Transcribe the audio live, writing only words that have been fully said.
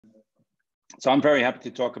So I'm very happy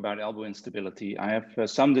to talk about elbow instability. I have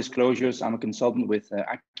some disclosures. I'm a consultant with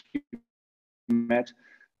Acumet,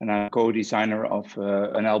 and I'm co-designer of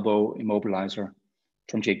an elbow immobilizer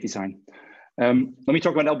from Jake Design. Let me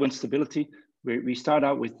talk about elbow instability. We start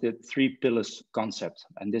out with the 3 pillars concept,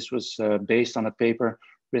 and this was based on a paper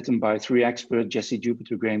written by 3 experts, Jesse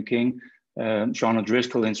Jupiter, Graham King, Sean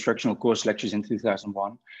O'Driscoll, Instructional Course Lectures in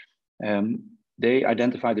 2001. They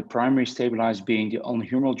identified the primary stabilizer being the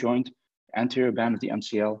ulnar-humeral joint, anterior band of the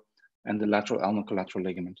MCL, and the lateral ulnar collateral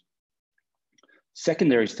ligament.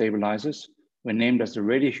 Secondary stabilizers were named as the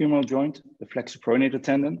radiohumeral joint, the flexor pronator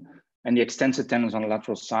tendon, and the extensor tendons on the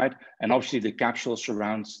lateral side, and obviously the capsule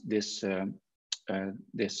surrounds this,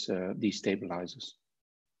 these stabilizers.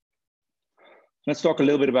 Let's talk a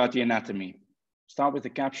little bit about the anatomy. Start with the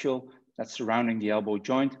capsule that's surrounding the elbow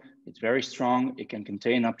joint. It's very strong. It can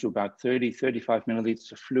contain up to about 30-35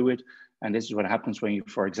 milliliters of fluid. And this is what happens when you,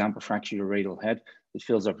 for example, fracture your radial head. It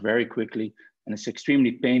fills up very quickly, and it's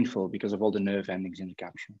extremely painful because of all the nerve endings in the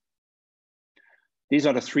capsule. These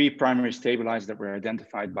are the 3 primary stabilizers that were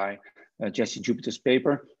identified by Jesse Jupiter's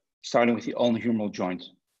paper, starting with the ulnar-humeral joint.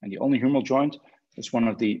 And the ulnar-humeral joint is one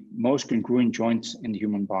of the most congruent joints in the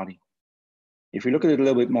human body. If we look at it a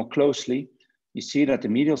little bit more closely, you see that the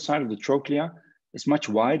medial side of the trochlea is much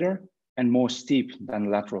wider and more steep than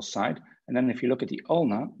the lateral side. And then if you look at the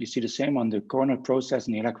ulna, you see the same on the coronal process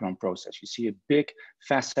and the olecranon process. You see a big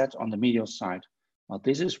facet on the medial side. Well,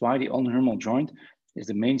 this is why the ulnar-humeral joint is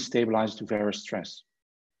the main stabilizer to varus stress.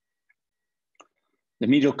 The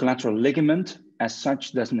medial collateral ligament as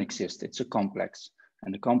such doesn't exist. It's a complex.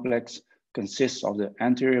 And the complex consists of the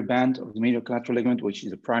anterior band of the medial collateral ligament, which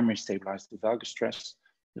is the primary stabilizer to valgus stress,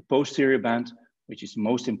 the posterior band, which is the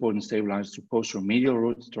most important stabilizer to posteromedial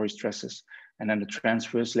rotatory stresses, and then the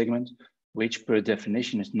transverse ligament, which per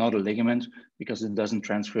definition is not a ligament because it doesn't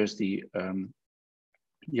transverse the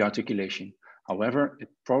articulation. However, it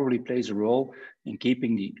probably plays a role in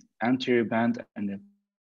keeping the anterior band and the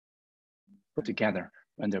put together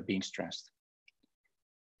when they're being stressed.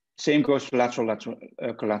 Same goes for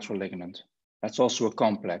collateral ligament. That's also a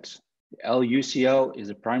complex. The LUCL is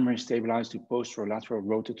a primary stabilizer to posterolateral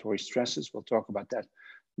rotatory stresses. We'll talk about that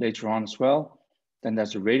later on as well. Then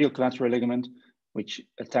there's the radial collateral ligament, which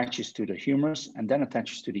attaches to the humerus and then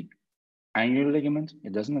attaches to the annular ligament.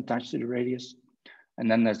 It doesn't attach to the radius.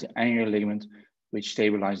 And then there's the annular ligament, which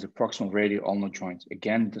stabilizes the proximal radial ulnar joint.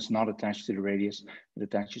 Again, it does not attach to the radius. It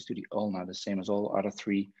attaches to the ulna, the same as all other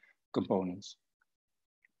 3 components.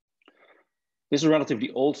 This is a relatively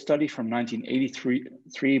old study from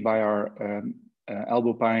 1983 by our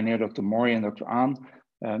elbow pioneer, Dr. Mori and Dr. Ahn.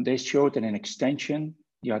 They showed that in extension,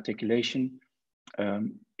 the articulation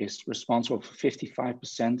is responsible for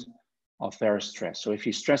 55% of varus stress. So if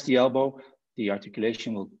you stress the elbow, the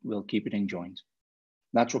articulation will keep it in joint.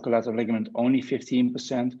 Lateral collateral ligament, only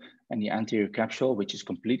 15%, and the anterior capsule, which is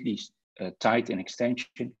completely tight in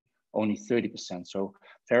extension, only 30%. So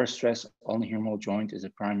varus stress on the humeral joint is a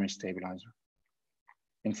primary stabilizer.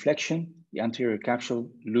 In flexion, the anterior capsule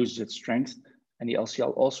loses its strength, and the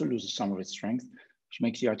LCL also loses some of its strength, which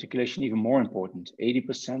makes the articulation even more important.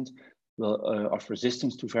 80% of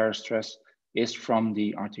resistance to varus stress is from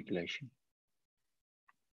the articulation.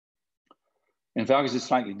 In valgus, it's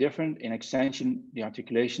slightly different. In extension, the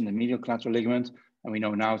articulation, the medial collateral ligament, and we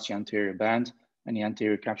know now it's the anterior band and the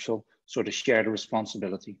anterior capsule sort of share the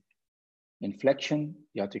responsibility. In flexion,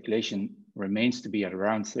 the articulation remains to be at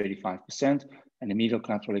around 35%, and the medial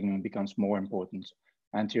collateral ligament becomes more important.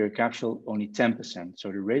 Anterior capsule, only 10%. So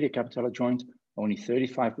the radiocapitellar joint, only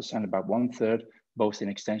 35%, about 1/3, both in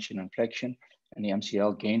extension and flexion, and the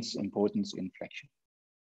MCL gains importance in flexion.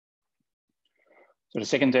 So the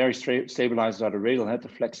secondary stabilizers are the radial head, the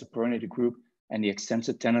flexor pronator group, and the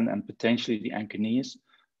extensor tendon, and potentially the anconeus.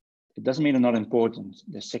 It doesn't mean they're not important.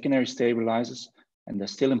 They're secondary stabilizers, and they're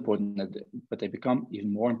still important, but they become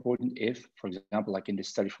even more important if, for example, like in this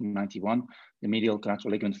study from 91, the medial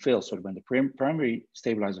collateral ligament fails. So when the primary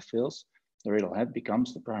stabilizer fails, the radial head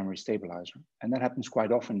becomes the primary stabilizer. And that happens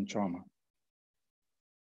quite often in trauma.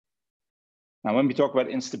 Now, when we talk about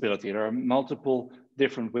instability, there are multiple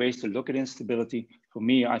different ways to look at instability. For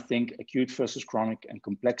me, I think acute versus chronic and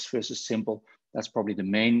complex versus simple, that's probably the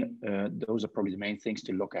main, those are probably the main things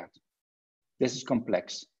to look at. This is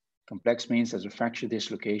complex. Complex means there's a fracture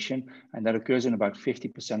dislocation, and that occurs in about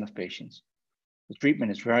 50% of patients. The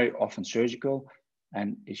treatment is very often surgical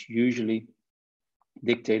and is usually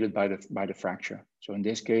dictated by the fracture. So in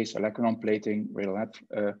this case, olecranon plating, radial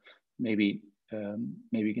head, maybe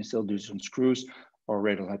you can still do some screws, or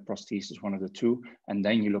radial head prosthesis, one of the 2, and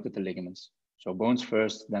then you look at the ligaments. So bones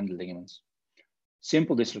first, then the ligaments.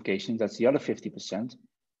 Simple dislocations, that's the other 50%,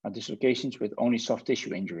 are dislocations with only soft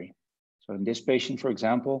tissue injury. So in this patient, for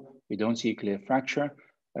example, we don't see a clear fracture.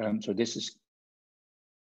 So this is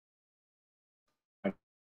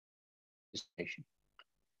dislocation.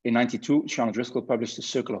 In 92, Sean Driscoll published the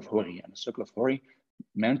circle of Horry, and the circle of Horry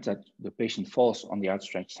meant that the patient falls on the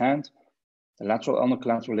outstretched hand, the lateral ulnar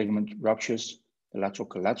collateral ligament ruptures, the lateral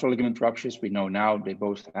collateral ligament ruptures. We know now they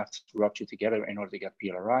both have to rupture together in order to get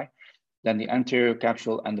PLRI. Then the anterior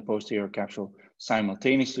capsule and the posterior capsule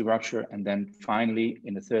simultaneously rupture. And then finally,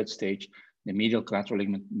 in the third stage, the medial collateral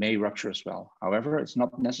ligament may rupture as well. However, it's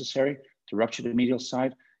not necessary to rupture the medial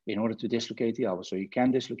side in order to dislocate the elbow. So you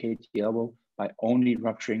can dislocate the elbow by only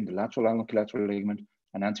rupturing the lateral ulnar collateral ligament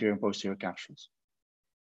and anterior and posterior capsules.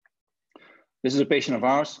 This is a patient of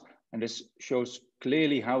ours, and this shows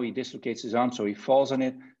clearly how he dislocates his arm. So he falls on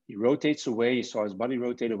it, he rotates away, you saw his body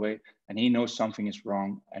rotate away, and he knows something is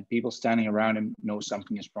wrong, and people standing around him know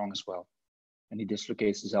something is wrong as well. And he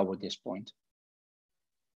dislocates his elbow at this point.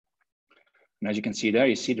 And as you can see there,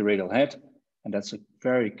 you see the radial head, and that's a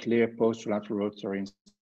very clear posterolateral rotatory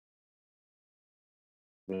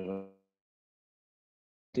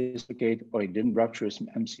dislocate, or he didn't rupture his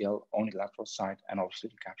MCL, only lateral side, and obviously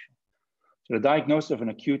the capsule. So the diagnosis of an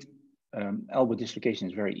acute elbow dislocation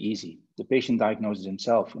is very easy. The patient diagnoses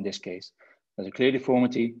himself in this case. There's a clear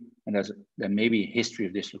deformity, and there may be a history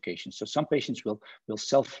of dislocation. So some patients will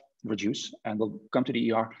self-reduce and will come to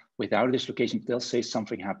the ER without a dislocation. They'll say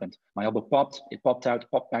something happened. My elbow popped, it popped out,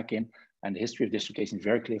 popped back in, and the history of dislocation is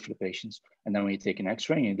very clear for the patients. And then when you take an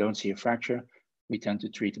X-ray and you don't see a fracture, we tend to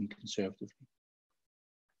treat them conservatively.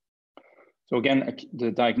 So again,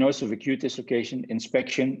 the diagnosis of acute dislocation,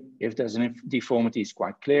 inspection, if there's a deformity, is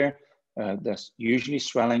quite clear. There's usually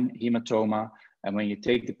swelling, hematoma, and when you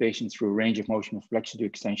take the patient through a range of motion of flexion to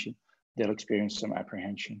extension, they'll experience some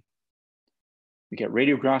apprehension. You get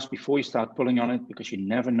radiographs before you start pulling on it, because you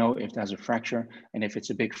never know if there's a fracture, and if it's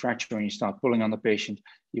a big fracture and you start pulling on the patient,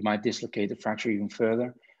 you might dislocate the fracture even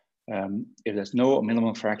further. If there's no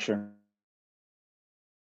minimal fracture,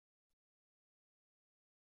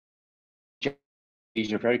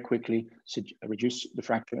 easier very quickly, reduce the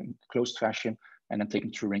fracture in closed fashion, and then take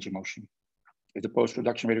them through range of motion. If the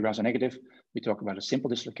post-production radiographs are negative, we talk about a simple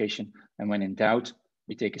dislocation, and when in doubt,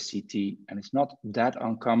 we take a CT, and it's not that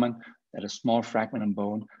uncommon that a small fragment of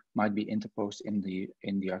bone might be interposed in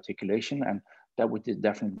the articulation, and that would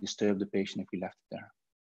definitely disturb the patient if we left it there.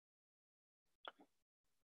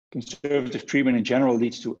 Conservative treatment in general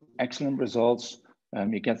leads to excellent results.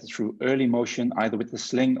 You get it through early motion, either with the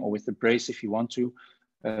sling or with the brace if you want to.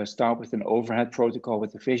 Start with an overhead protocol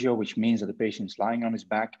with the physio, which means that the patient is lying on his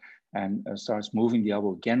back and starts moving the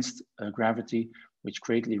elbow against gravity, which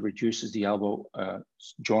greatly reduces the elbow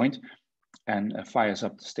joint and fires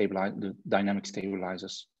up the dynamic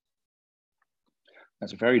stabilizers.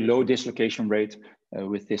 There's a very low dislocation rate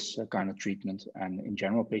with this kind of treatment, and in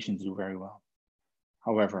general, patients do very well.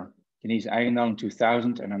 However, Denise Eigendal in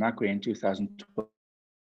 2000 and Anakwe in 2012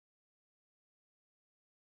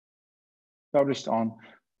 published on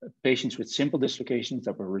patients with simple dislocations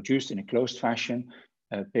that were reduced in a closed fashion,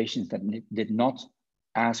 patients that did not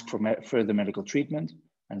ask for further medical treatment,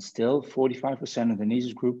 and still 45% of the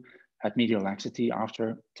Denise's group had medial laxity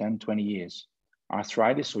after 10, 20 years.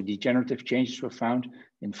 Arthritis or degenerative changes were found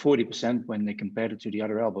in 40% when they compared it to the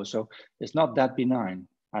other elbow. So it's not that benign.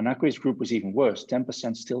 Anakwe's group was even worse.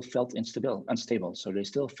 10% still felt unstable. So they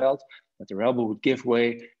still felt that their elbow would give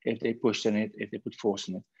way if they pushed on it, if they put force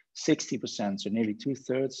on it. 60%, so nearly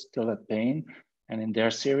 2/3 still had pain. And in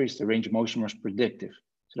their series, the range of motion was predictive.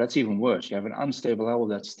 So that's even worse. You have an unstable elbow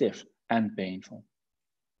that's stiff and painful.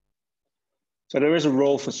 So there is a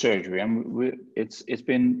role for surgery. And it's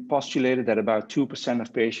been postulated that about 2%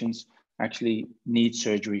 of patients actually need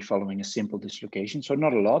surgery following a simple dislocation. So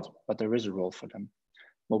not a lot, but there is a role for them.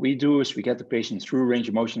 What we do is we get the patient through range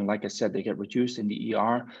of motion. Like I said, they get reduced in the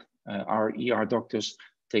ER. Our ER doctors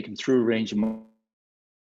take them through range of motion.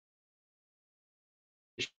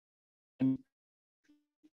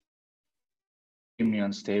 Extremely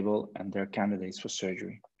unstable, and they're candidates for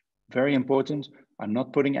surgery. Very important, I'm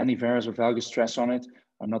not putting any varus or valgus stress on it.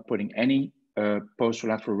 I'm not putting any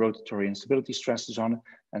posterolateral rotatory instability stresses on it,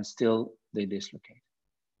 and still they dislocate.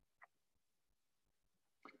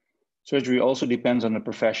 Surgery also depends on the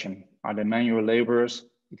profession. Are they manual laborers?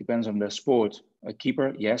 It depends on their sport. A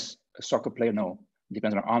keeper, yes. A soccer player, no. It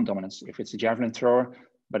depends on arm dominance. If it's a javelin thrower,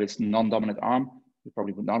 but it's non-dominant arm, we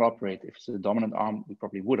probably would not operate. If it's a dominant arm, we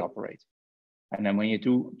probably would operate. And then when you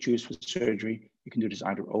do choose for surgery, you can do this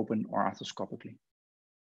either open or arthroscopically.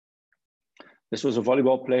 This was a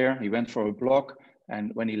volleyball player. He went for a block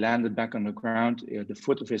And when he landed back on the ground, the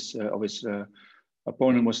foot of his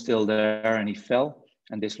opponent was still there, and he fell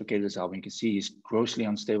and dislocated his elbow. You can see he's grossly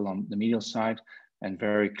unstable on the medial side and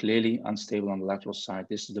very clearly unstable on the lateral side.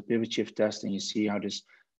 This is the pivot shift test, and you see how this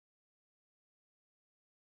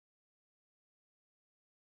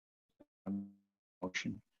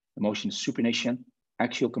motion. The motion is supination,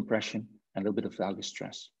 axial compression, and a little bit of valgus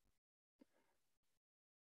stress.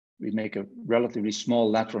 We make a relatively small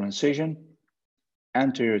lateral incision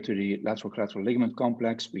anterior to the lateral collateral ligament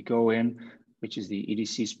complex. We go in, which is the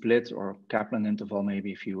EDC split or Kaplan interval,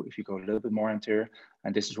 maybe if you go a little bit more anterior.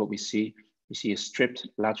 And this is what we see. We see a stripped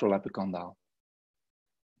lateral epicondyle.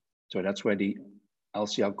 So that's where the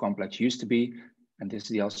LCL complex used to be. And this is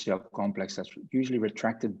the LCL complex that's usually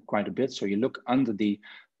retracted quite a bit. So you look under the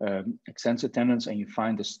extensor tendons and you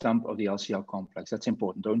find the stump of the LCL complex. That's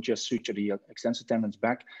important. Don't just suture the extensor tendons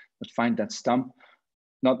back, but find that stump.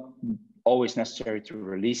 Not always necessary to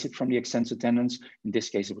release it from the extensor tendons. In this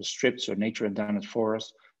case, it was stripped, so nature had done it for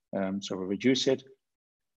us. So we reduce it,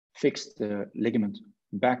 fix the ligament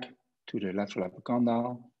back to the lateral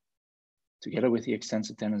epicondyle, together with the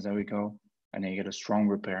extensor tendons, there we go, and then you get a strong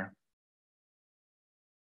repair.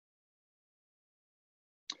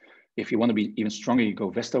 If you want to be even stronger, you go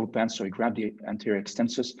Westover pants. So you grab the anterior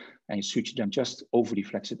extensors and you suture them just over the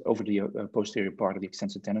posterior part of the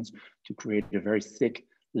extensor tendons to create a very thick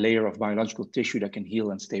layer of biological tissue that can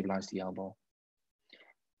heal and stabilize the elbow.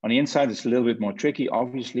 On the inside, it's a little bit more tricky,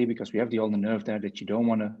 obviously, because we have the ulnar nerve there that you don't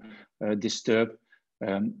want to disturb.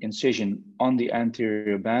 Incision on the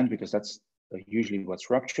anterior band, because that's usually what's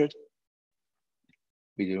ruptured.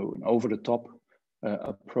 We do an over-the-top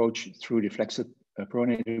approach through the flexor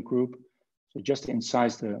pronator group. So just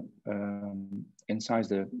incise the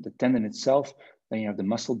tendon itself. Then you have the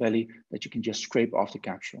muscle belly that you can just scrape off the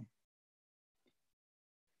capsule.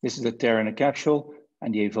 This is the tear in the capsule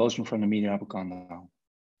and the avulsion from the medial epicondyle.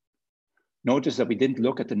 Notice that we didn't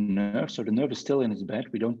look at the nerve. So the nerve is still in its bed.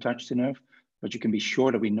 We don't touch the nerve, but you can be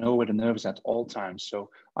sure that we know where the nerve is at all times. So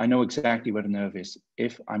I know exactly where the nerve is.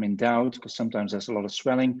 If I'm in doubt, because sometimes there's a lot of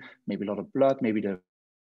swelling, maybe a lot of blood, maybe the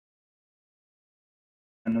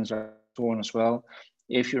tendons are torn as well.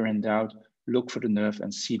 If you're in doubt, look for the nerve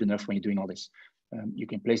and see the nerve when you're doing all this. You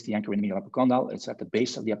can place the anchor in the medial epicondyle. It's at the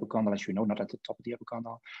base of the epicondyle, as you know, not at the top of the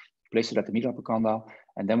epicondyle. Place it at the medial epicondyle.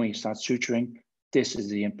 And then when you start suturing, this is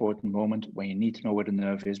the important moment when you need to know where the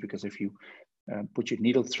nerve is, because if you put your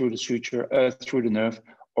needle through the suture, through the nerve,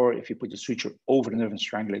 or if you put the suture over the nerve and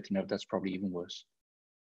strangulate the nerve, that's probably even worse.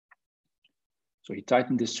 So you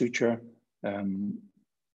tighten this suture.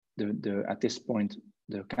 At this point,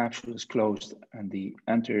 the capsule is closed and the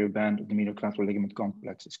anterior band of the medial collateral ligament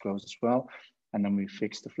complex is closed as well. And then we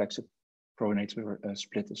fix the flexor pronator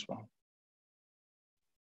split as well.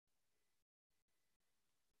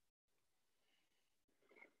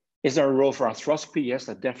 Is there a role for arthroscopy? Yes,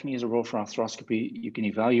 there definitely is a role for arthroscopy. You can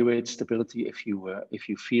evaluate stability if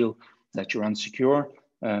you feel that you're unsecure.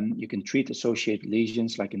 You can treat associated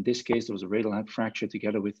lesions, like in this case, there was a radial head fracture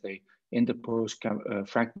together with a interposed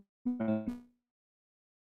fragment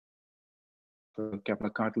of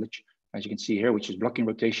capsular cartilage, as you can see here, which is blocking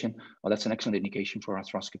rotation. Well, that's an excellent indication for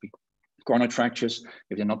arthroscopy. Coronoid fractures,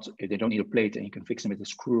 if they don't need a plate and you can fix them with a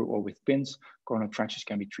screw or with pins, coronoid fractures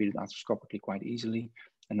can be treated arthroscopically quite easily.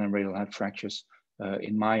 And then radial head fractures,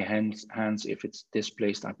 in my hands, if it's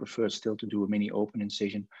displaced, I prefer still to do a mini open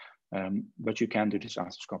incision, but you can do this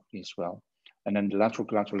arthroscopically as well. And then the lateral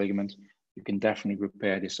collateral ligament, you can definitely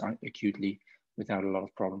repair this acutely without a lot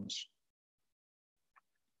of problems.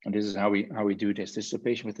 And this is how we do this. This is a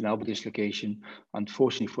patient with an elbow dislocation.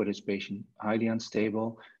 Unfortunately for this patient, highly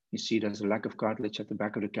unstable. You see there's a lack of cartilage at the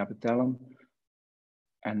back of the capitellum.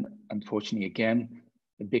 And unfortunately, again,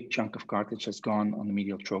 a big chunk of cartilage has gone on the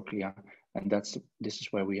medial trochlea. And this is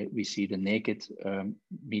where we see the naked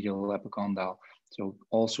medial epicondyle. So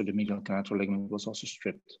also the medial collateral ligament was also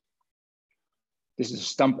stripped. This is a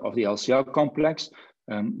stump of the LCL complex.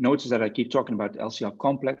 Notice that I keep talking about the LCL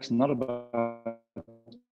complex, not about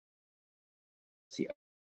the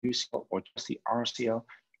UCL or just the RCL.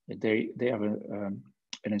 They have an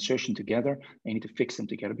insertion together. And you need to fix them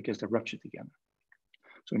together because they're ruptured together.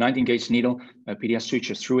 So 19 gauge needle, PDS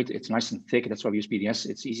suture through it. It's nice and thick. That's why we use PDS.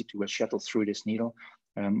 It's easy to shuttle through this needle.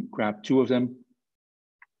 Grab 2 of them.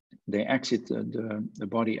 They exit the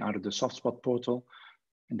body out of the soft spot portal.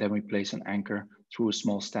 And then we place an anchor through a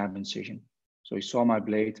small stab incision. So you saw my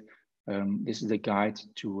blade. This is the guide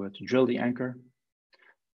to drill the anchor.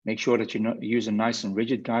 Make sure that you use a nice and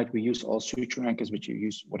rigid guide. We use all suture anchors, but you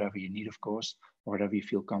use whatever you need, of course, or whatever you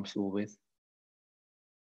feel comfortable with.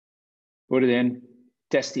 Put it in.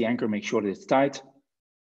 Test the anchor, make sure that it's tight.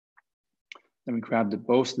 Then we grab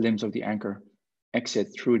both limbs of the anchor,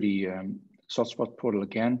 exit through the soft spot portal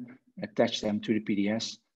again, attach them to the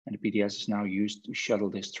PDS, and the PDS is now used to shuttle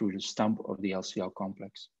this through the stump of the LCL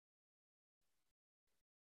complex.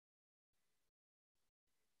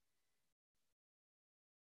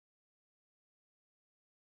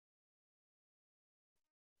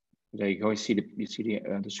 There you go. You see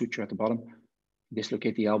the suture at the bottom.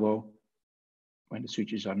 Dislocate the elbow when the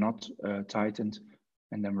sutures are not tightened,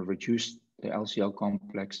 and then we reduce the LCL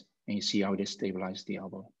complex, and you see how this stabilizes the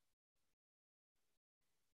elbow.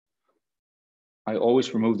 I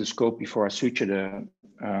always remove the scope before I suture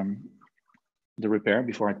the repair,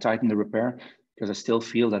 before I tighten the repair, because I still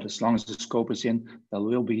feel that as long as the scope is in, there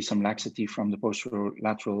will be some laxity from the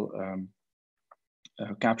posterolateral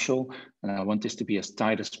capsule, and I want this to be as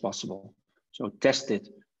tight as possible. So test it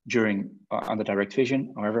during under direct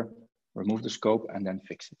vision, however, remove the scope and then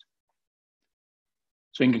fix it.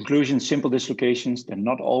 So in conclusion, simple dislocations, they're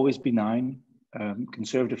not always benign.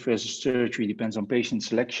 Conservative versus surgery depends on patient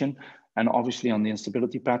selection and obviously on the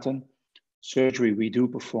instability pattern. Surgery we do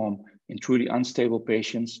perform in truly unstable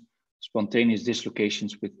patients. Spontaneous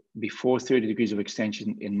dislocations with before 30 degrees of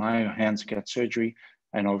extension in my hands get surgery,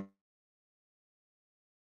 and over.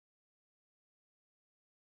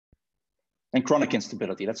 And chronic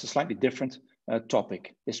instability, that's a slightly different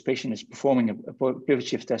topic. This patient is performing a pivot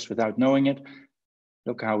shift test without knowing it.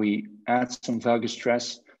 Look how he adds some valgus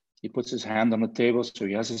stress. He puts his hand on the table, so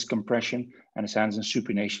he has his compression, and his hands in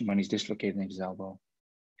supination when he's dislocating his elbow.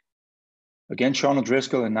 Again, Sean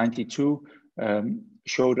O'Driscoll in '92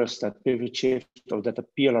 showed us that pivot shift, or that the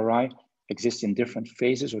PLRI exists in different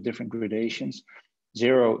phases or different gradations.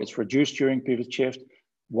 0, it's reduced during pivot shift.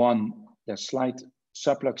 1, there's slight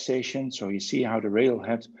subluxation, so you see how the radial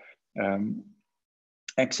head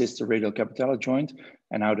exits the radial capitellar joint,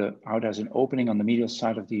 and how there's an opening on the medial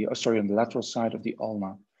side of the, on the lateral side of the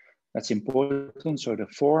ulna. That's important. So the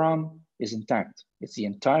forearm is intact. It's the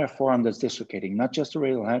entire forearm that's dislocating, not just the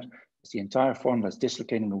radial head. It's the entire forearm that's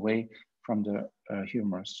dislocating away from the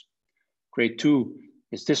humerus. Grade 2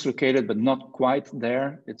 is dislocated, but not quite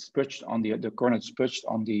there. It's perched on the corner. It's perched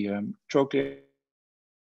on the trochlea.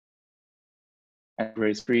 And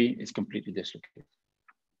grade 3 is completely dislocated.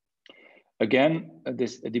 Again,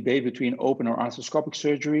 this debate between open or arthroscopic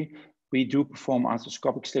surgery. We do perform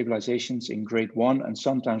arthroscopic stabilizations in grade 1 and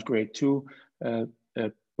sometimes grade 2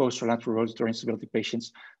 posterolateral rotatory instability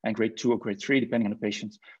patients, and grade 2 or grade 3, depending on the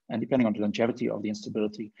patients and depending on the longevity of the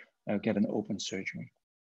instability, get an open surgery.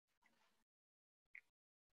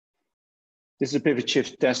 This is a pivot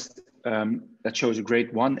shift test that shows a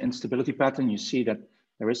grade 1 instability pattern. You see that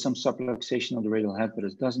there is some subluxation of the radial head, but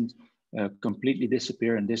it doesn't completely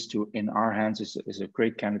disappear. And this, in our hands, is a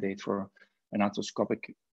great candidate for an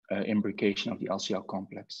arthroscopic imbrication of the LCL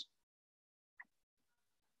complex.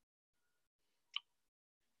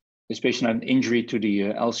 This patient had an injury to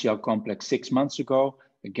the LCL complex 6 months ago.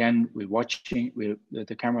 Again, we're watching,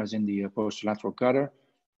 the camera is in the posterolateral gutter.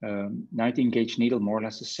 19 gauge needle, more or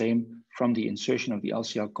less the same from the insertion of the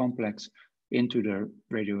LCL complex into the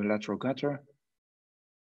radiolateral gutter.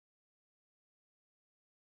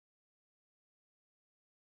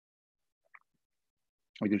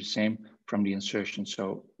 We do the same from the insertion.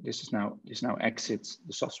 So this now exits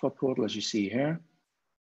the soft spot portal, as you see here.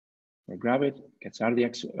 We grab it, gets out of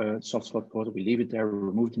the soft spot portal, we leave it there, we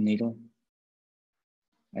remove the needle.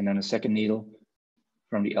 And then a second needle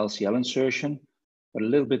from the LCL insertion, but a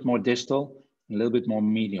little bit more distal, a little bit more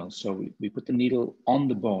medial. So we put the needle on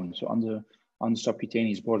the bone, so on the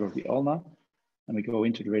subcutaneous border of the ulna, and we go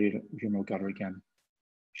into the radial gutter again.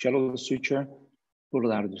 Shuttle the suture, pull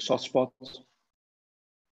it out of the soft spot.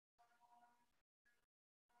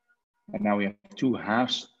 And now we have 2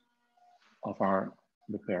 halves of our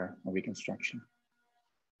repair or reconstruction.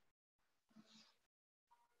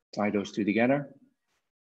 Tie those 2 together.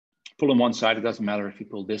 Pull on one side, it doesn't matter if you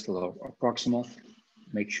pull distal or proximal.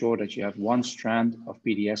 Make sure that you have 1 strand of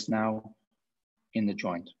PDS now in the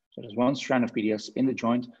joint. So there's 1 strand of PDS in the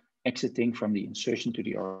joint exiting from the insertion to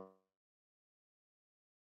the organ.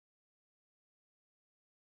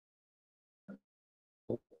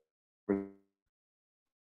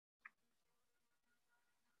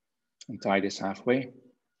 And tie this halfway,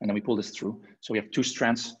 and then we pull this through. So we have 2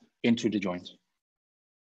 strands into the joint.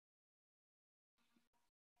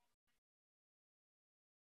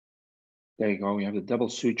 There you go, we have the double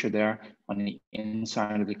suture there on the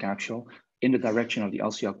inside of the capsule in the direction of the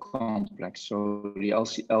LCL complex, so the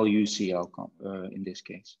LUCL in this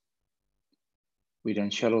case. We then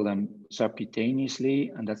shuttle them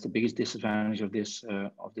subcutaneously, and that's the biggest disadvantage of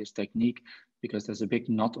this technique. because there's a big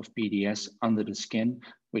knot of PDS under the skin,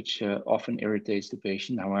 which often irritates the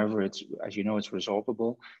patient. However, it's, as you know, it's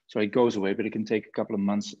resorbable, so it goes away, but it can take a couple of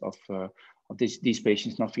months of these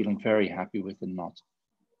patients not feeling very happy with the knot.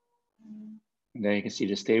 And there you can see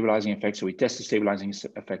the stabilizing effect. So we test the stabilizing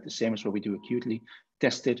effect the same as what we do acutely.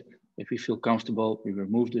 Test it. If we feel comfortable, we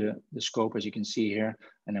remove the scope, as you can see here,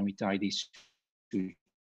 and then we tie these to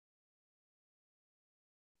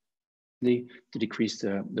decrease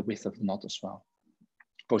the width of the knot as well.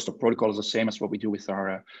 Post-op protocol is the same as what we do with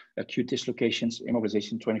our acute dislocations.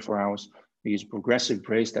 Immobilization 24 hours. We use a progressive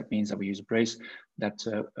brace. That means that we use a brace that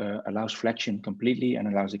allows flexion completely and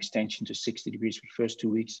allows extension to 60 degrees for the first 2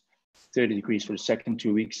 weeks, 30 degrees for the second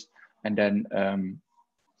 2 weeks, and then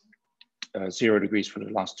 0 degrees for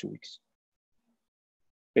the last 2 weeks.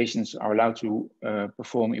 Patients are allowed to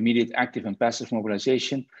perform immediate active and passive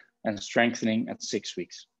mobilization and strengthening at 6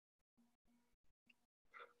 weeks.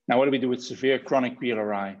 Now, what do we do with severe chronic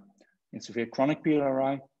PLRI? In severe chronic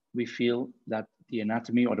PLRI, we feel that the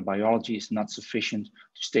anatomy or the biology is not sufficient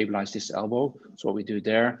to stabilize this elbow. So what we do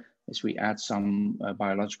there is we add some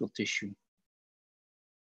biological tissue.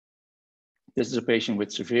 This is a patient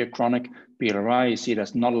with severe chronic PLRI. You see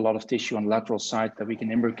there's not a lot of tissue on the lateral side that we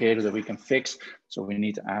can imbricate or that we can fix. So we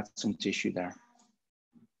need to add some tissue there.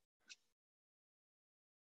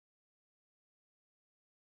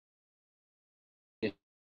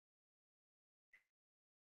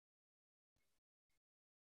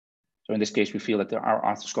 So in this case, we feel that our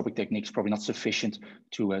arthroscopic technique is probably not sufficient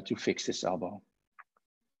to fix this elbow.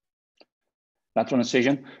 Lateral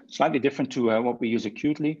incision, slightly different to what we use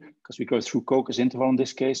acutely, because we go through coccus interval in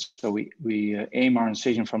this case. So we aim our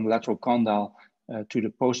incision from the lateral condyle to the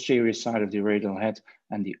posterior side of the radial head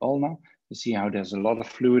and the ulna. You see how there's a lot of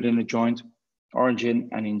fluid in the joint. Origin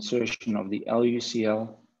and insertion of the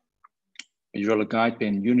LUCL. We drill a guide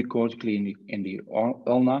pin unicortically in the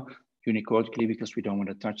ulna, unicortically because we don't want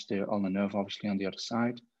to touch the ulnar nerve, obviously, on the other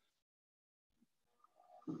side.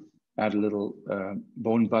 Add a little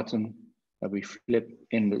bone button that we flip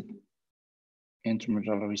in the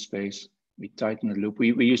intermedullary space. We tighten the loop.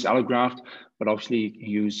 We use allograft, but obviously you can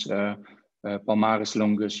use palmaris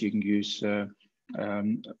longus, you can use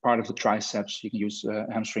part of the triceps, you can use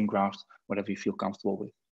hamstring graft, whatever you feel comfortable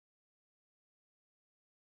with.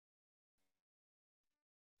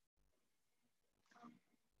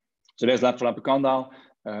 So there's lateral epicondyle.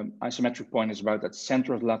 Isometric point is about at the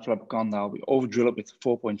center of the lateral epicondyle. We over drill it with a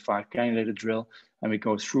 4.5 cannulated drill, and we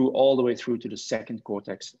go through all the way through to the second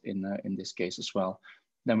cortex in this case as well.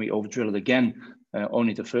 Then we over drill it again,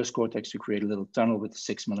 only the first cortex, to create a little tunnel with a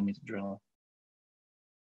 6mm drill.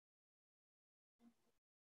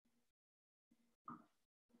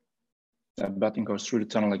 That button goes through the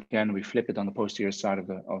tunnel again. We flip it on the posterior side of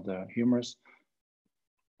the humerus.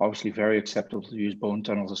 Obviously very acceptable to use bone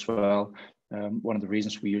tunnels as well. One of the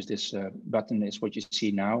reasons we use this button is what you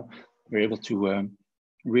see now. We're able to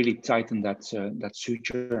really tighten that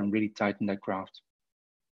suture and really tighten that graft.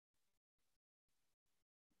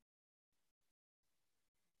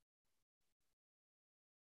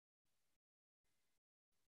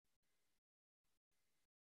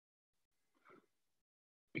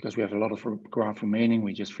 Because we have a lot of graft remaining,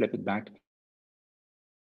 we just flip it back.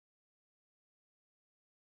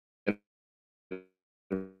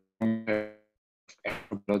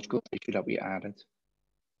 Biological tissue that we added.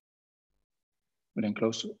 We then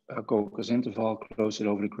close a coccus interval, close it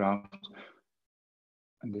over the graft,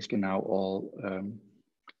 and this can now all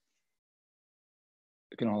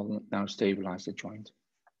now stabilize the joint.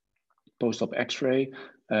 Post-op X-ray,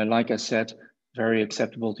 like I said, very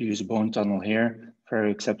acceptable to use a bone tunnel here,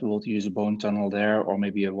 very acceptable to use a bone tunnel there, or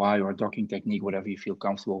maybe a Y or a docking technique, whatever you feel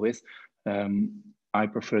comfortable with. I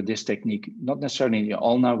prefer this technique, not necessarily in the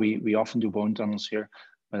ulna. We often do bone tunnels here,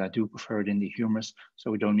 but I do prefer it in the humerus, so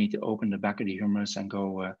we don't need to open the back of the humerus and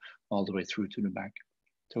go all the way through to the back.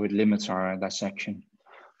 So it limits our dissection.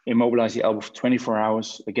 Immobilize the elbow for 24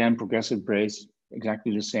 hours. Again, progressive brace,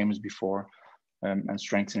 exactly the same as before, and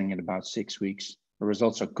strengthening in about 6 weeks. The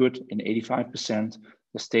results are good in 85%.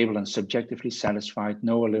 They're stable and subjectively satisfied.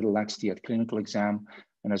 No or little laxity at clinical exam,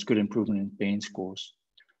 and there's good improvement in pain scores.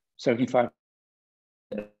 75.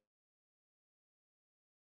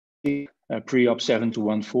 Pre-op 7 to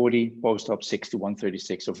 140, post-op 6 to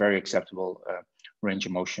 136, so very acceptable range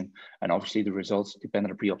of motion. And obviously the results depend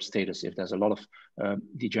on the pre-op status. If there's a lot of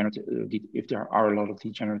if there are a lot of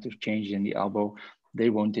degenerative changes in the elbow,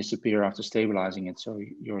 they won't disappear after stabilizing it, so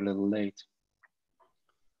you're a little late.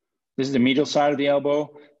 This is the medial side of the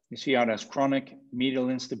elbow. You see how there's chronic medial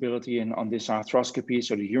instability and on this arthroscopy.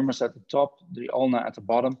 So the humerus at the top, the ulna at the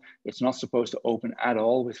bottom. It's not supposed to open at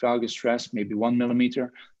all with valgus stress, maybe 1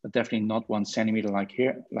 millimeter, but definitely not 1 centimeter like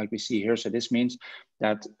here, like we see here. So this means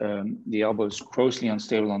that the elbow is grossly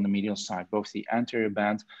unstable on the medial side. Both the anterior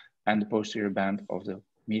band and the posterior band of the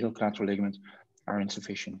medial collateral ligament are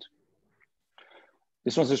insufficient.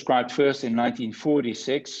 This was described first in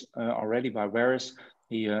 1946 already by Waris.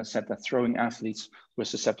 He said that throwing athletes were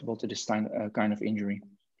susceptible to this kind of injury.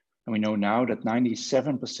 And we know now that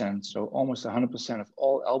 97%, so almost 100% of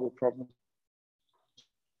all elbow problems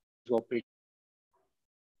will be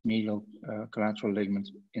medial collateral ligament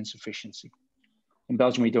insufficiency. In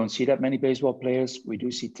Belgium, we don't see that many baseball players. We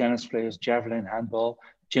do see tennis players, javelin, handball,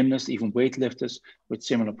 gymnasts, even weightlifters with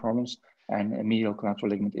similar problems and medial collateral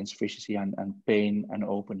ligament insufficiency and pain and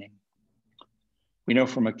opening. We know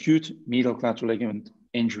from acute medial collateral ligament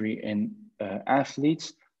injury in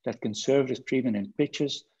athletes that conservative treatment in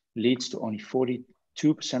pitchers leads to only 42%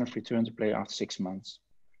 of return to play after 6 months.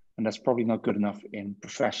 And that's probably not good enough in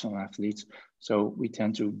professional athletes. So we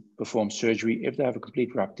tend to perform surgery if they have a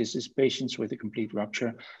complete rupture. This is patients with a complete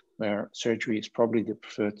rupture where surgery is probably the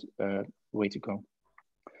preferred way to go.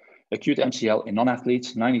 Acute MCL in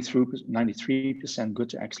non-athletes, 93% good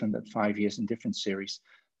to excellent at 5 years in different series.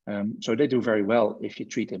 So they do very well if you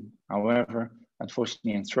treat them. However,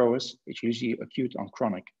 unfortunately in throwers, it's usually acute on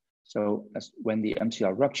chronic. So when the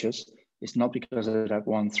MCL ruptures, it's not because of that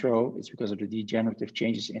one throw, it's because of the degenerative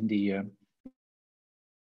changes in the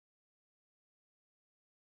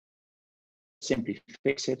simply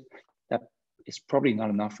fix it. That is probably not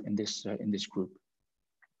enough in this group.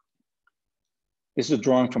 This is a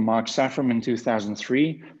drawing from Mark Safram in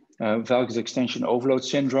 2003, valgus extension overload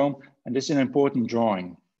syndrome. And this is an important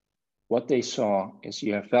drawing. What they saw is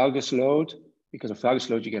you have valgus load. Because of valgus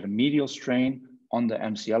load, you get a medial strain on the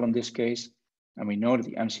MCL in this case. And we know that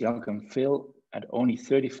the MCL can fill at only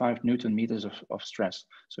 35 Newton meters of stress.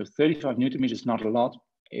 So 35 Newton meters is not a lot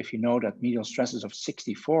if you know that medial stress is of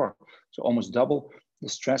 64. So almost double the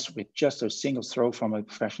stress with just a single throw from a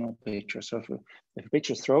professional pitcher. So if a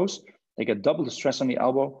pitcher throws, they get double the stress on the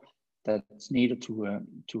elbow that's needed to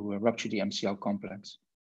rupture the MCL complex.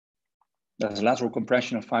 There's a lateral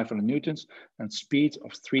compression of 500 Newtons and speed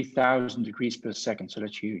of 3,000 degrees per second. So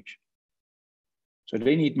that's huge. So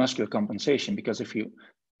they need muscular compensation because if you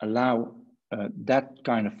allow that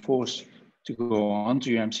kind of force to go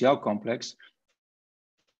onto your MCL complex,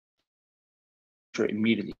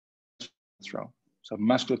 immediately throw. So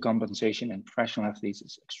muscular compensation in professional athletes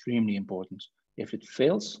is extremely important. If it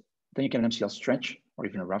fails, then you get an MCL stretch or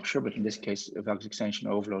even a rupture, but in this case, a valgus extension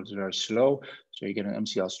overload is very slow. So you get an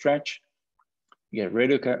MCL stretch, you get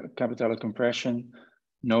radiocapitellar compression.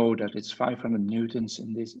 Know that it's 500 Newtons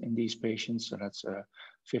in these patients. So that's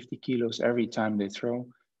 50 kilos every time they throw.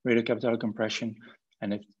 Radiocapitellar compression.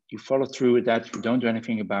 And if you follow through with that, if you don't do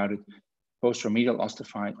anything about it, posteromedial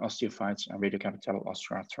osteophytes and radiocapitellar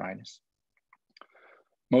osteoarthritis.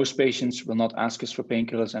 Most patients will not ask us for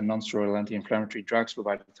painkillers and non-steroidal anti-inflammatory drugs, but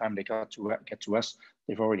by the time they get to us,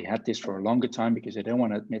 they've already had this for a longer time because they don't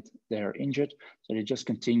want to admit they're injured. So they just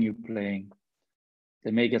continue playing. They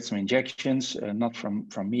may get some injections, not from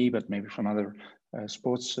me, but maybe from other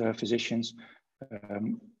sports physicians,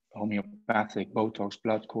 homeopathic, Botox,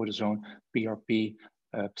 blood, cortisone, PRP,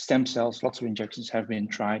 stem cells. Lots of injections have been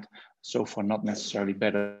tried, so far not necessarily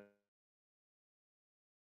better.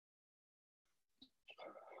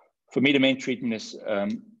 For me, the main treatment is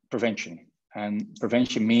prevention. And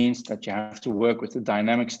prevention means that you have to work with the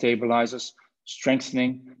dynamic stabilizers,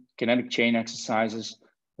 strengthening, kinetic chain exercises,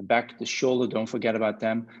 the back, the shoulder, don't forget about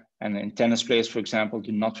them. And in tennis players, for example,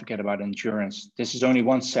 do not forget about endurance. This is only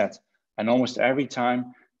one set. And almost every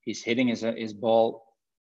time he's hitting his ball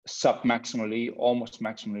sub-maximally, almost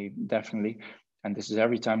maximally, definitely. And this is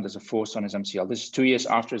every time there's a force on his MCL. This is 2 years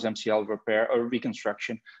after his MCL repair or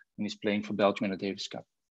reconstruction, and he's playing for Belgium in the Davis Cup.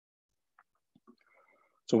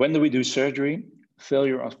 So when do we do surgery?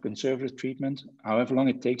 Failure of conservative treatment, however long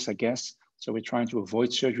it takes, I guess. So we're trying to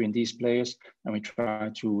avoid surgery in these players, and we try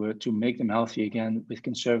to make them healthy again with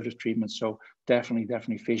conservative treatment. So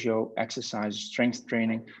definitely physio, exercise, strength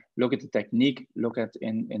training. Look at the technique. Look at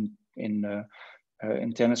in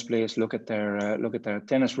tennis players. Look at their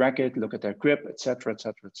tennis racket. Look at their grip, etc.,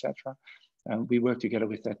 etc., etc. We work together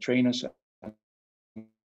with their trainers.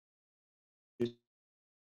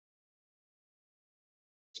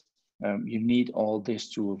 You need all this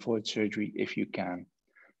to avoid surgery if you can.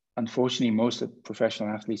 Unfortunately, most of professional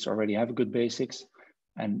athletes already have a good basics,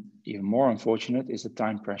 and even more unfortunate is the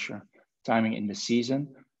time pressure, timing in the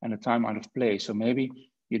season and the time out of play. So maybe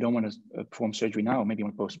you don't want to perform surgery now. Maybe you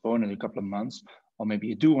want to postpone it a couple of months, or maybe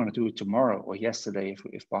you do want to do it tomorrow or yesterday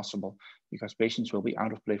if possible, because patients will be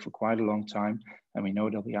out of play for quite a long time. And we know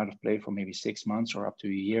they'll be out of play for maybe 6 months or up to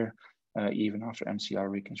a year, even after MCL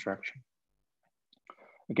reconstruction.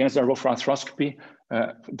 Against the role for arthroscopy,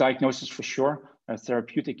 diagnosis for sure,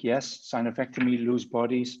 therapeutic, yes, synovectomy, loose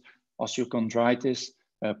bodies, osteochondritis,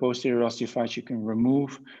 posterior osteophytes you can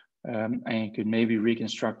remove, and you could maybe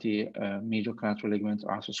reconstruct the medial collateral ligament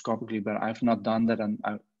arthroscopically, but I've not done that, and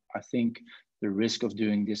I think the risk of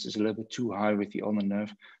doing this is a little bit too high with the ulnar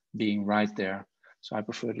nerve being right there. So I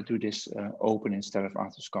prefer to do this open instead of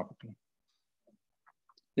arthroscopically.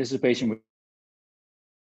 This is a patient with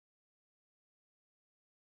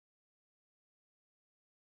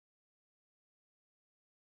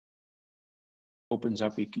opens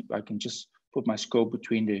up. I can just put my scope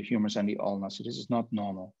between the humerus and the ulna. So this is not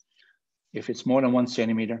normal. If it's more than 1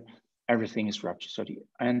 centimeter, everything is ruptured. So the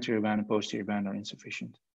anterior band and posterior band are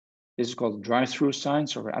insufficient. This is called drive-through sign.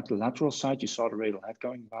 So we're at the lateral side. You saw the radial head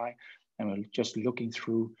going by, and we're just looking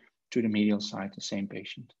through to the medial side, the same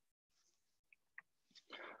patient.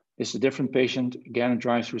 This is a different patient. Again, a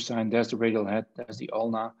drive-through sign. There's the radial head. There's the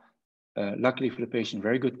ulna. Luckily for the patient,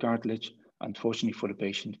 very good cartilage. Unfortunately for the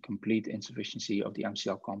patient, complete insufficiency of the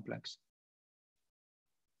MCL complex.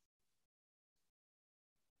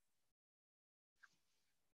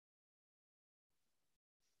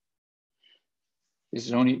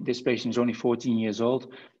 This patient is only 14 years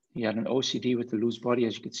old. He had an OCD with the loose body,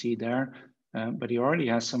 as you could see there, but he already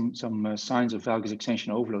has some signs of valgus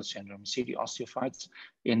extension overload syndrome. You see the osteophytes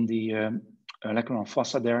in the olecranon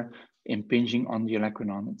fossa there, impinging on the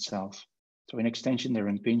olecranon itself. So in extension, they're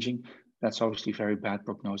impinging. That's obviously very bad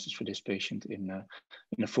prognosis for this patient in a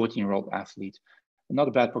 14-year-old athlete. Not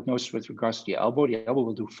a bad prognosis with regards to the elbow. The elbow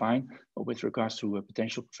will do fine, but with regards to a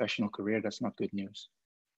potential professional career, that's not good news.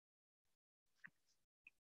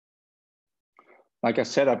 Like I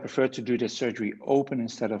said, I prefer to do this surgery open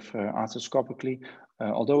instead of arthroscopically.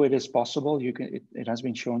 Although it is possible, it has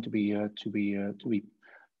been shown to be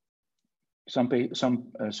some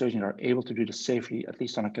surgeons are able to do this safely, at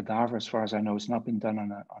least on a cadaver. As far as I know, it's not been done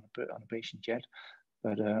on a patient yet.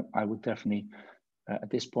 But I would definitely, at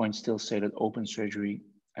this point, still say that open surgery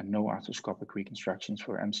and no arthroscopic reconstructions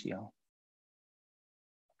for MCL.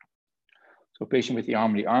 So patient with the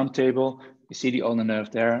arm table, you see the ulnar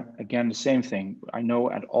nerve there. Again, the same thing. I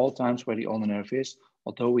know at all times where the ulnar nerve is,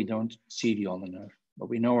 although we don't see the ulnar nerve, but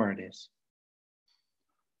we know where it is.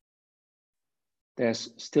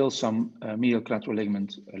 There's still some medial collateral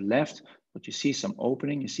ligament left, but you see some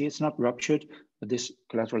opening. You see it's not ruptured, but this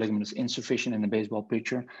collateral ligament is insufficient in the baseball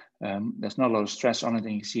picture. There's not a lot of stress on it,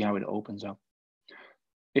 and you see how it opens up.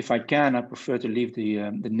 If I can, I prefer to leave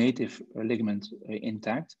the native ligament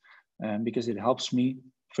intact because it helps me,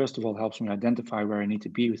 first of all, helps me identify where I need to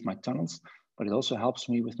be with my tunnels, but it also helps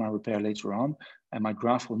me with my repair later on, and my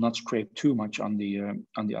graft will not scrape too much on the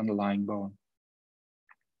underlying bone.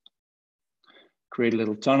 Create a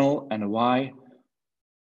little tunnel and a Y.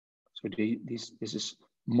 So this is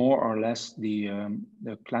more or less the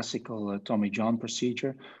classical Tommy John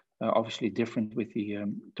procedure. Obviously different with the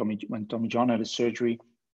when Tommy John had his surgery.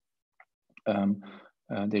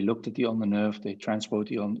 They looked at the ulnar nerve. They transposed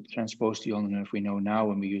the ulnar nerve. We know now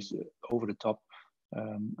when we use the over-the-top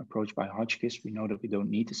approach by Hotchkiss, we know that we don't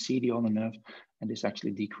need to see the ulnar nerve, and this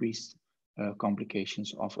actually decreased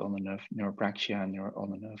complications of ulnar nerve neuropraxia and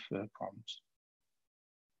ulnar nerve problems.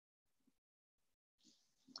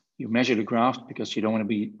 You measure the graft because you don't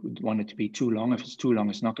want it to be too long. If it's too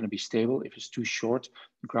long, it's not going to be stable. If it's too short,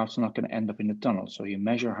 the graft's not going to end up in the tunnel. So you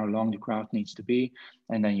measure how long the graft needs to be,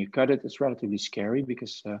 and then you cut it. It's relatively scary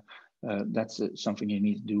because that's something you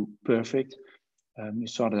need to do perfect. You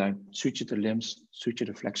saw that I sutured the limbs, sutured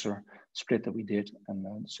the flexor split that we did, and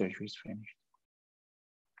the surgery is finished.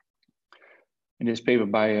 In this paper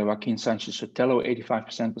by Joaquin Sanchez Sotelo,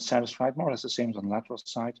 85% was satisfied, more or less the same as on the lateral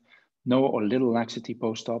side. No or little laxity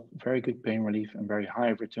post-op, very good pain relief, and very high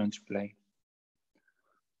return to play.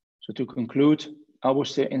 So to conclude, elbow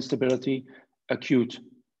instability, acute.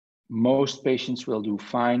 Most patients will do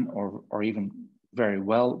fine or even very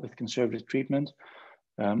well with conservative treatment.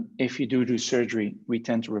 If you do surgery, we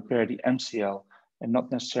tend to repair the MCL and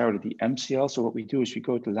not necessarily the MCL. So what we do is we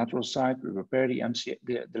go to the lateral side, we repair the MCL,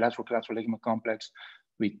 the lateral collateral ligament complex,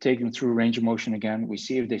 we take them through range of motion again, we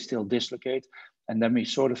see if they still dislocate, and then we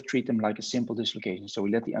sort of treat them like a simple dislocation. So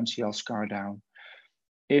we let the MCL scar down.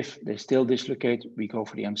 If they still dislocate, we go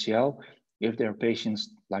for the MCL. If there are patients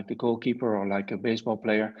like the goalkeeper or like a baseball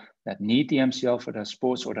player that need the MCL for their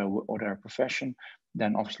sports or their profession,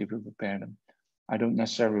 then obviously we repair them. I don't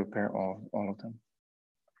necessarily repair all of them.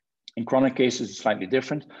 In chronic cases, it's slightly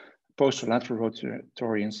different. Posterolateral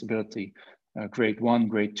rotatory instability, grade 1,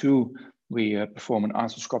 grade 2, we perform an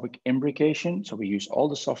arthroscopic imbrication. So we use all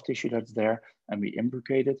the soft tissue that's there and we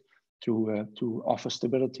imbricate it to offer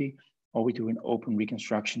stability, or we do an open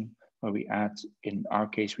reconstruction where we add, in our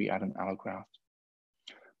case, we add an allograft.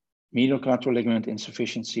 Medial collateral ligament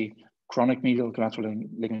insufficiency, chronic medial collateral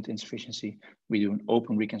ligament insufficiency, we do an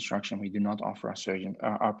open reconstruction. We do not offer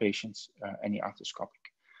our patients any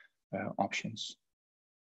arthroscopic options.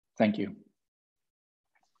 Thank you.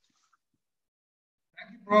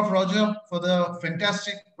 Thank you, Prof. Roger, for the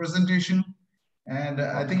fantastic presentation. And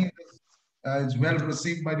I think it's well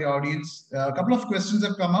received by the audience. A couple of questions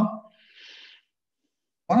have come up.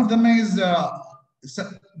 One of them is,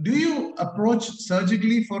 do you approach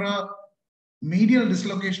surgically for a medial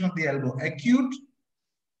dislocation of the elbow, acute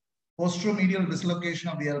posteromedial dislocation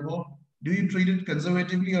of the elbow? Do you treat it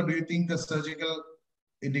conservatively, or do you think a surgical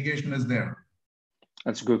indication is there?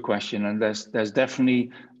 That's a good question, and there's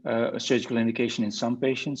definitely a surgical indication in some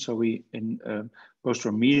patients. So we, in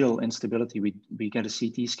posteromedial instability, we get a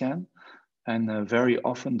CT scan, and very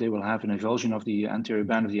often they will have an avulsion of the anterior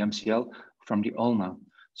band of the MCL from the ulna.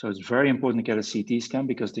 So it's very important to get a CT scan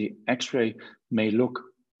because the X-ray may look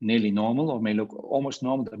nearly normal or may look almost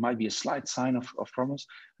normal. There might be a slight sign of problems,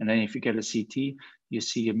 and then if you get a CT, you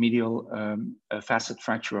see a medial facet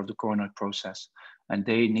fracture of the coronoid process, and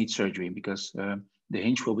they need surgery because the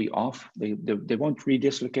hinge will be off. They won't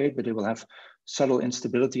redislocate, but they will have subtle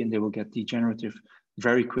instability and they will get degenerative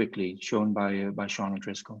very quickly, shown by Sean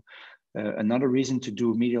O'Driscoll. Another reason to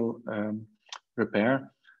do medial repair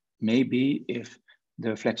may be if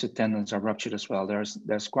the flexor tendons are ruptured as well.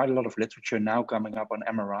 There's quite a lot of literature now coming up on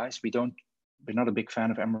MRIs. We're not a big fan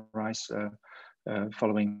of MRIs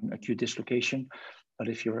following acute dislocation, but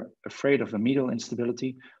if you're afraid of a medial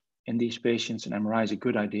instability, in these patients, an MRI is a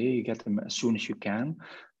good idea. You get them as soon as you can.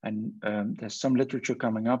 And there's some literature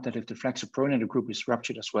coming up that if the flexor pronator group is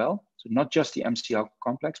ruptured as well, so not just the MCL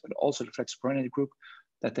complex, but also the flexor pronator group,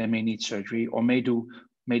 that they may need surgery or may do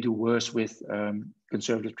worse with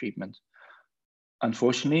conservative treatment.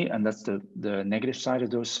 Unfortunately, and that's the negative side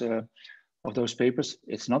of those papers,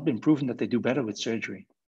 it's not been proven that they do better with surgery.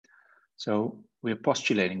 So we're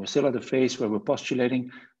postulating. We're still at the phase where we're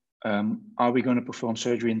postulating, are we going to perform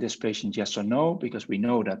surgery in this patient, yes or no? Because we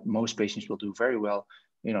know that most patients will do very well.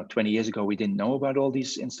 20 years ago, we didn't know about all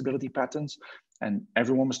these instability patterns, and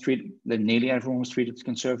everyone was treated, nearly everyone was treated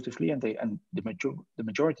conservatively, and the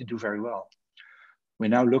majority do very well. We're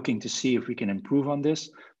now looking to see if we can improve on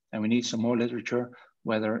this, and we need some more literature,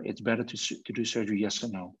 whether it's better to do surgery, yes or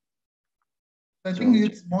no. I think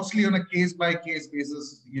it's mostly on a case-by-case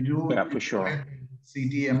basis. You do, yeah, for sure.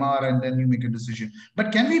 CT, MR, and then you make a decision.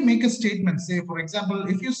 But can we make a statement, say, for example,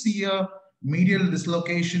 if you see a medial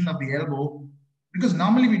dislocation of the elbow, because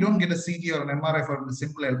normally we don't get a CT or an MRI for the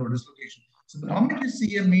simple elbow dislocation. So the moment you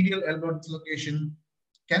see a medial elbow dislocation,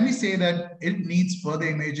 can we say that it needs further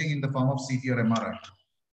imaging in the form of CT or MRI?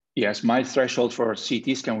 Yes, my threshold for a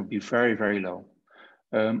CT scan would be very, very low.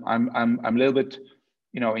 I'm a little bit,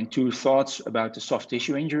 in two thoughts about the soft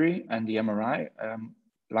tissue injury and the MRI.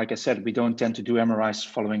 Like I said, we don't tend to do MRIs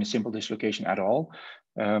following a simple dislocation at all,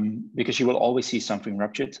 because you will always see something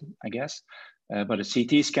ruptured, I guess. But a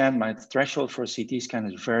CT scan, my threshold for a CT scan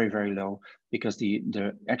is very, very low because the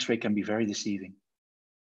X-ray can be very deceiving.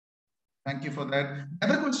 Thank you for that.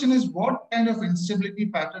 Another question is, what kind of instability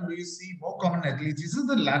pattern do you see more common in athletes? Is it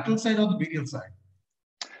the lateral side or the medial side?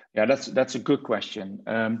 Yeah, that's a good question.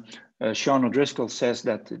 Sean O'Driscoll says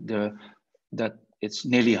that it's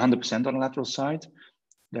nearly 100% on the lateral side.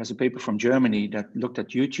 There's a paper from Germany that looked at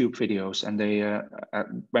YouTube videos, and they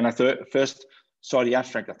when I first saw the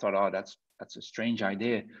abstract, I thought, oh, that's a strange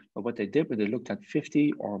idea. But what they did was they looked at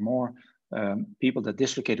 50 or more people that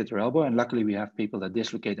dislocated their elbow, and luckily we have people that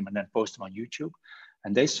dislocate them and then post them on YouTube.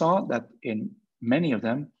 And they saw that in many of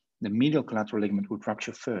them, the medial collateral ligament would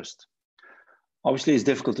rupture first. Obviously, it's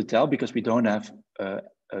difficult to tell because we don't have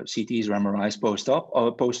CTs or MRIs post-op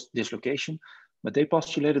or post-dislocation, but they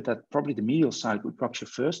postulated that probably the medial side would rupture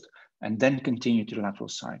first and then continue to the lateral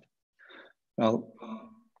side. Well,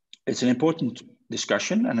 it's an important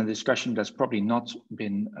discussion, and a discussion that's probably not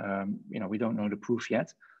been, we don't know the proof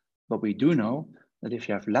yet, but we do know that if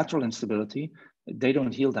you have lateral instability, they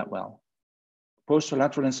don't heal that well.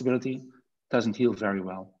 Posterolateral instability doesn't heal very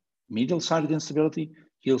well. Medial-sided instability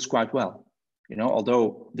heals quite well.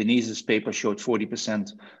 Although Denise's paper showed 40%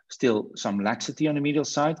 still some laxity on the medial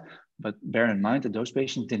side, but bear in mind that those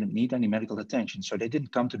patients didn't need any medical attention. So they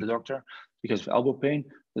didn't come to the doctor because of elbow pain.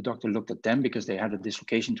 The doctor looked at them because they had a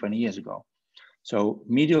dislocation 20 years ago. So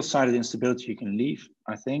medial sided instability you can leave,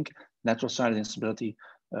 I think. Lateral sided instability,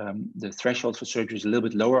 the threshold for surgery is a little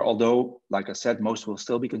bit lower, although, like I said, most will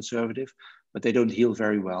still be conservative, but they don't heal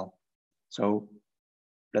very well. So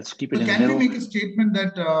let's keep it in the middle. Can we make a statement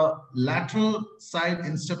that lateral side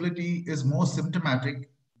instability is more symptomatic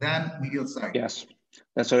than medial side? Yes,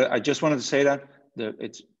 that's what I just wanted to say, that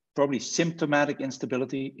it's probably symptomatic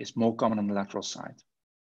instability is more common on the lateral side.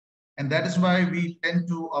 And that is why we tend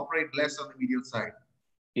to operate less on the medial side.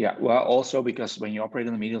 Yeah, well, also because when you operate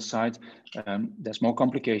on the medial side, there's more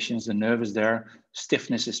complications. The nerve is there.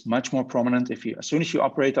 Stiffness is much more prominent. As soon as you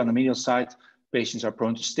operate on the medial side, patients are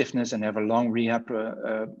prone to stiffness and have a long rehab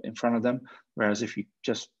in front of them. Whereas if you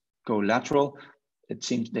just go lateral,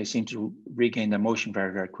 they seem to regain their motion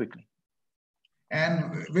very, very quickly.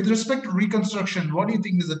 And with respect to reconstruction, what do you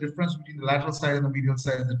think is the difference between the lateral side and the medial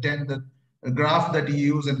side? The graph that you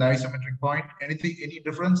use and the isometric point, any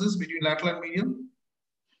differences between lateral and medial?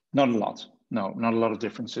 Not a lot. No, not a lot of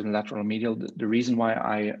difference in lateral and medial. The reason why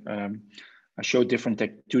I showed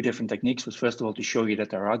two different techniques was, first of all, to show you that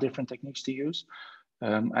there are different techniques to use.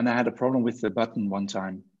 And I had a problem with the button one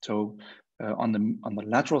time. So on the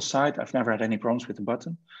lateral side, I've never had any problems with the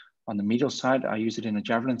button. On the medial side, I used it in a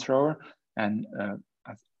javelin thrower. And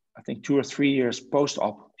I think 2 or 3 years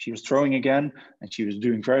post-op, she was throwing again and she was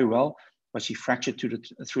doing very well, but she fractured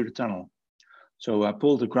through the tunnel. So I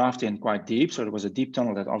pulled the graft in quite deep. So there was a deep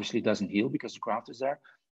tunnel that obviously doesn't heal because the graft is there.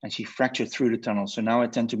 And she fractured through the tunnel. So now I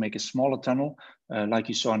tend to make a smaller tunnel, like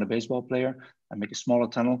you saw in the baseball player. I make a smaller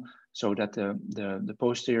tunnel so that the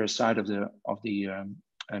posterior side of the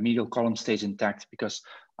medial column stays intact, because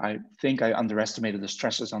I think I underestimated the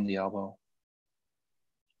stresses on the elbow.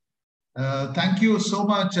 Thank you so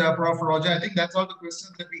much, Prof. Roger. I think that's all the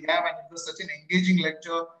questions that we have, and it was such an engaging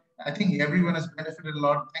lecture. I think everyone has benefited a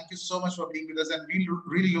lot. Thank you so much for being with us, and we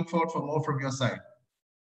really look forward for more from your side.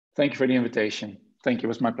 Thank you for the invitation. Thank you. It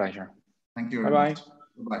was my pleasure. Thank you. Bye-bye.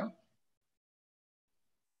 Bye-bye.